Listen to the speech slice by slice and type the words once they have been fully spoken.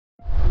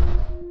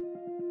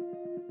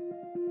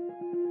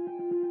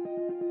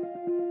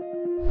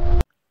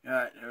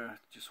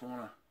just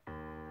want to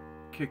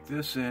kick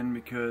this in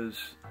because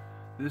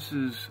this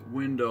is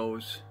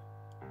Windows,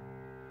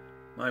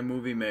 my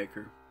movie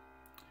maker,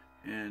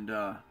 and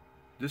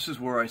this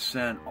is where I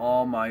send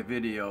all my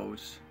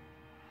videos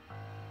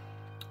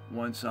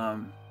once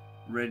I'm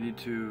ready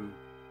to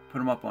put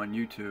them up on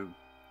YouTube.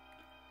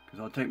 Because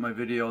I'll take my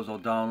videos, I'll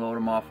download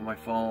them off of my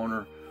phone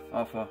or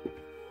off of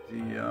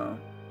the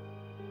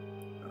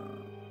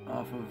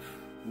off of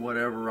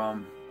whatever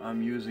I'm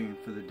using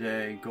for the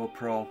day,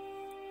 GoPro.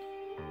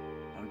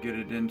 I'll get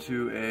it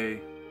into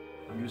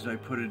usually I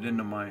put it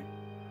into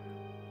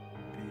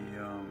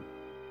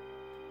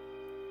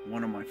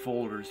one of my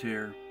folders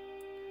here.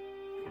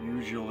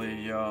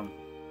 Usually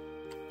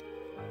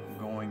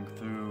going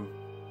through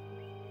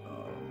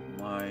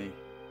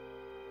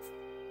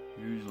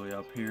usually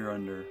up here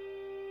under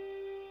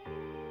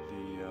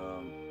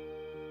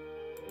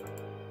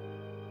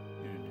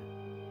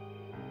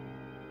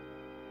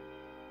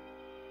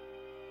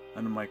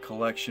under my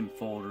collection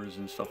folders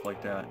and stuff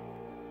like that,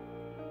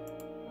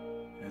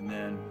 and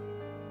then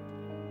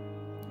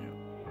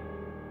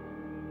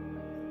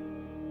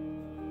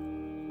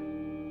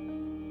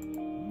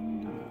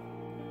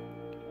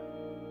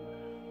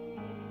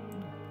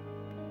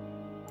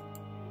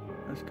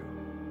let's go.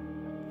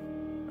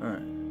 All right,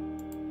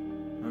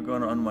 I'm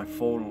going on my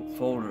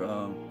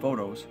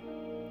photos.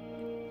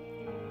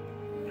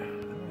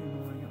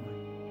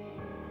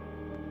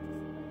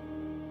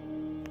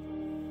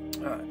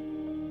 All right,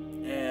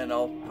 and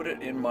I'll put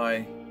it in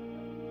my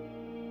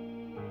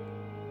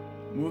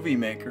movie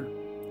maker,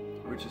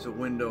 which is a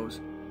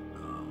Windows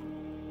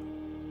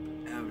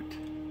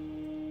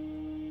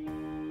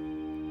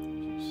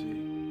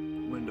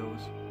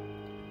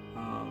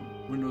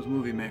Windows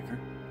Movie Maker.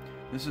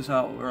 This is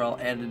where I'll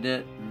edit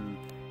it and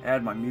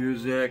add my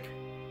music.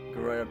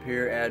 Go right up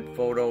here, add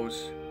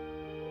photos,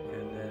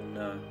 and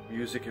then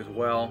music as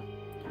well.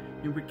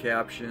 You put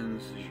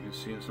captions, as you can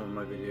see in some of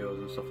my videos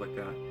and stuff like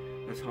that.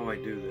 That's how I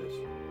do this.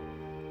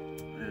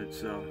 And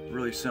it's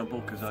really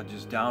simple because I'll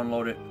just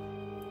download it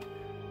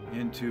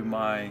into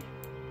my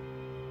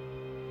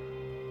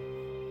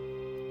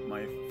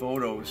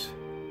photos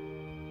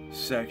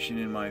section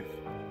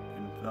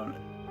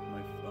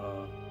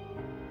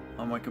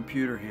on my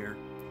computer here,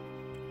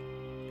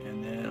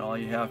 and then all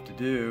you have to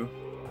do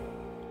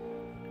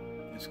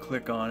is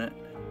click on it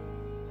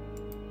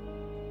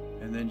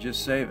and then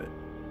just save it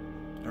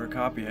or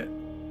copy it,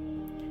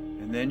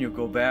 and then you'll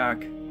go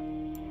back to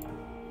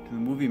the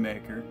movie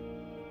maker,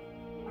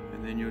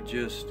 and then you'll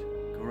just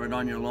go right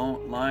on your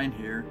line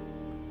here,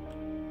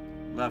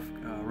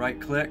 right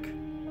click,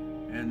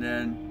 and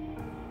then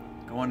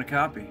go on to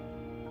copy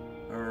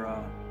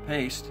or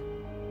paste,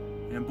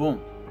 and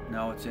boom,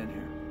 now it's in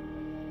here.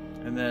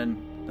 And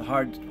then the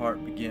hard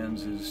part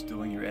begins, is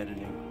doing your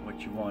editing,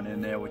 what you want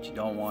in there, what you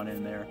don't want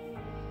in there.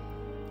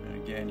 And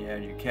again, you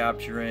add your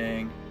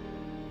capturing.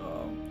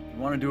 You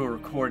want to do a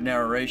record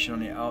narration on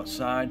the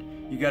outside,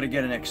 you got to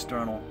get an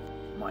external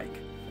mic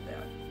for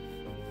that.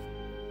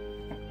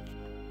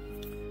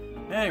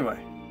 Anyway,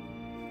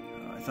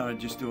 I thought I'd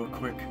just do a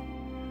quick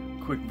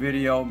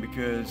video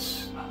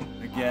because,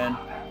 again,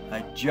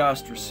 I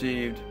just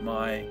received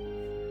my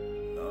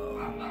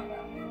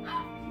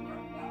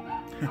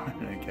I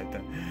get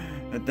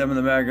them in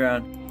the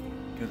background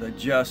because I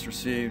just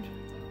received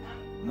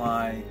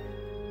my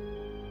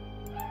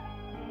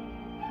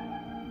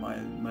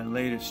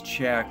latest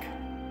check.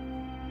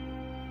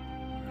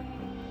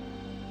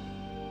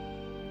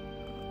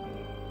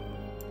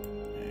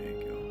 There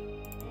you go.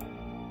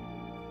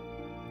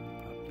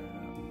 Pop that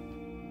up.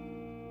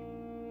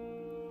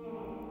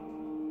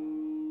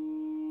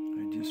 I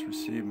just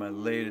received my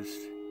latest,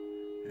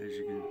 as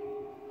you can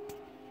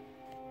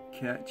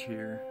catch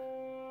here.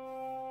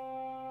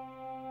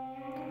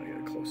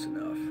 Close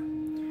enough.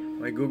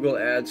 My Google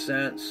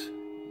AdSense,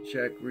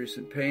 check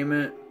recent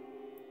payment.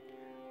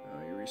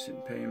 Your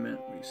recent payment,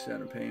 we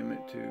sent a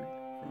payment from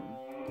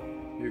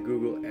your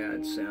Google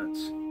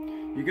AdSense.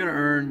 You're gonna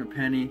earn a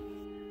penny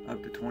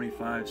up to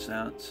 25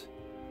 cents,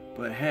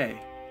 but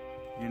hey,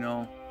 you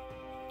know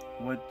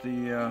what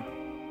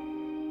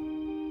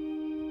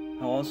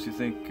how else do you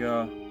think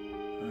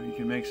you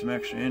can make some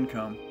extra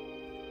income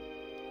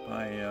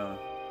by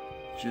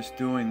just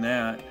doing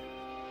that?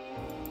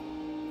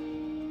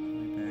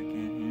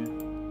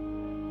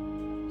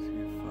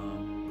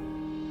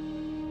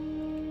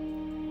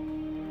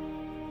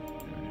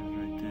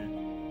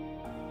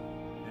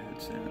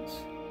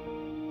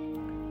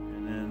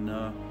 And then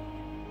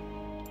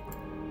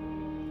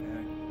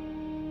back.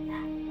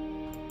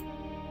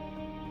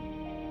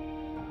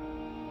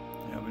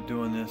 Yeah, I've been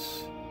doing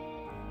this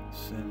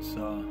since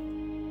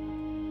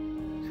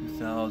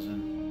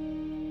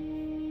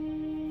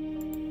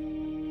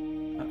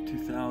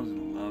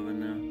 2011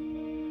 now,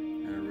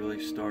 and I really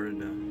started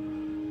to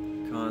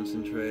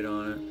concentrate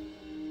on it.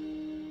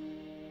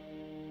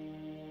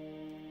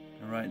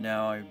 And right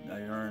now I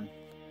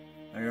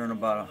earn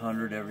about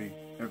 100 every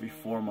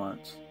 4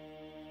 months.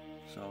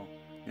 So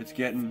it's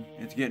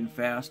getting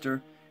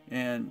faster,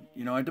 and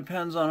you know, it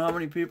depends on how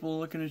many people are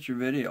looking at your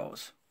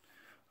videos.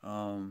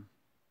 and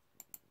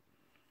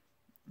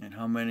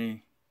how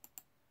many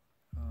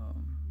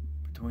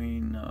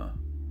between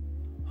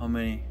how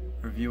many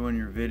are viewing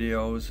your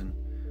videos, and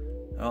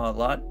a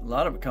lot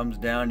of it comes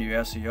down to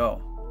your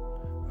SEO,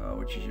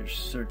 which is your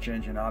search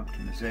engine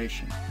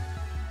optimization,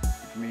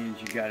 which means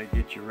you got to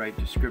get your right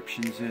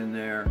descriptions in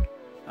there.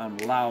 I'm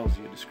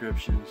lousy at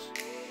descriptions,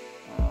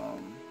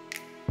 and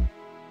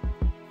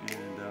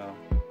as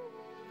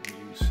you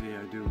can see,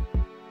 I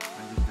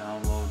just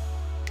download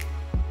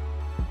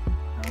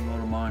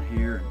them on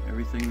here, and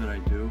everything that I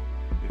do.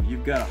 If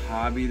you've got a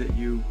hobby that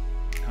you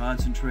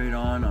concentrate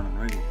on a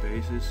regular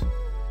basis,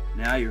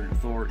 now you're an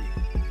authority.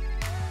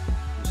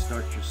 You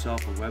start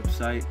yourself a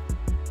website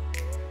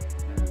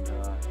and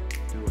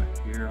do it.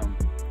 Here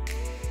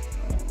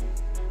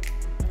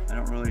I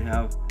don't really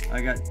have,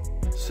 I got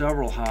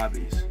several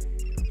hobbies,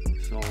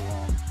 so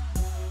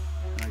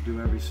I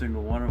do every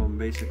single one of them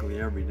basically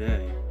every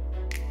day.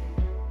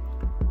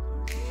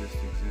 These are just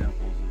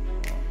examples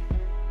of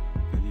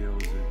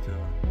videos that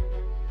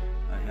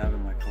I have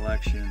in my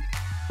collection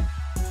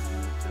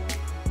and that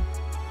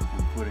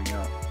I'm putting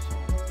up. So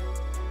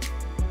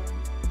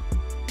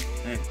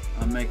hey,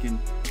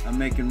 I'm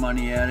making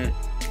money at it,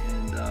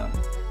 and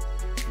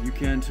you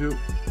can too.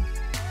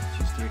 It's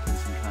just taking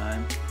some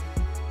time.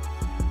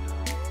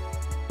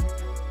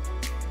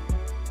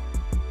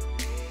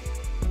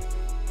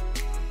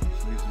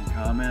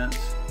 Comments,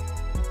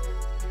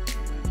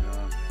 and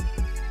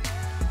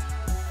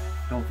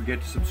don't forget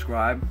to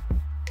subscribe,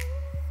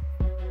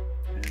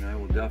 and I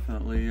will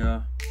definitely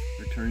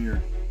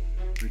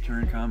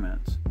return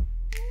comments.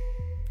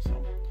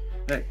 So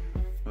hey,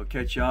 we'll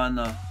catch you on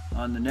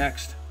the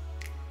next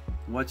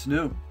What's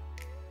New.